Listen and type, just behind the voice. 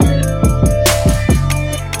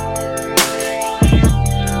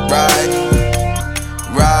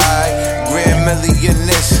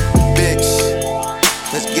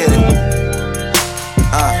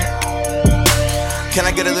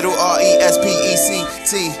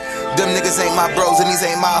TT. Them niggas ain't my bros and these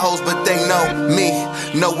ain't my hoes, but they know me.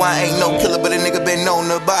 No, I ain't no killer, but a nigga been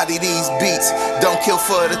known to body these beats. Don't kill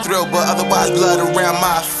for the thrill, but otherwise blood around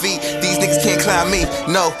my feet. These niggas can't climb me,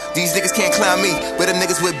 no, these niggas can't climb me. But them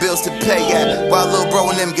niggas with bills to pay at, while Lil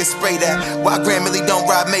Bro and them get sprayed at. While GrandMilly don't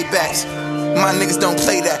ride Maybachs. My niggas don't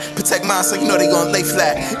play that. Protect mine so you know they gon' lay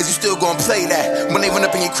flat. Is you still gon' play that? When they run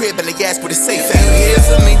up in your crib and they ask where the safe at. If you here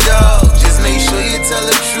for me, dog, just make sure you tell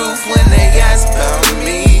the truth when they ask about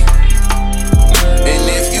me. And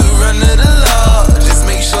if you run to the law, just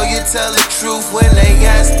make sure you tell the truth when they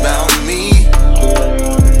ask about me.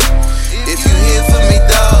 If you here for me,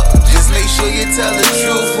 dog, just make sure you tell the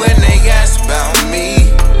truth when they ask about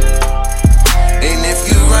me. And if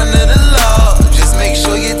you run to the law, just make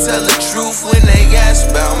sure you tell the truth when they ask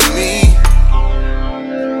about me.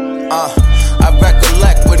 I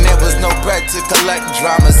recollect when there was no bread to collect.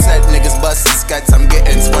 Drama said niggas bustin' skets. I'm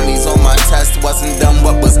getting 20s on my test. Wasn't done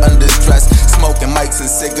what was under stress. Smoking mics and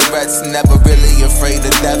cigarettes. Never really afraid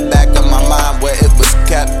of death. Back on my mind where it was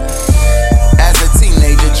kept. As a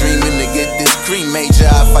teenager dreaming to get this cream major,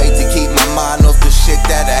 I fight to keep my mind off the shit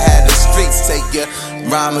that I had. The streets take ya.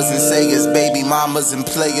 Rhymers and sayers, baby mamas and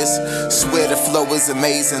players. Swear the flow is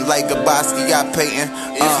amazing, like a Basquiat painting.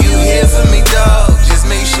 If you here for me, dog, just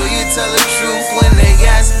make sure you tell the truth when they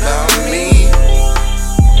ask about me.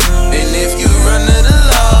 And if you run to the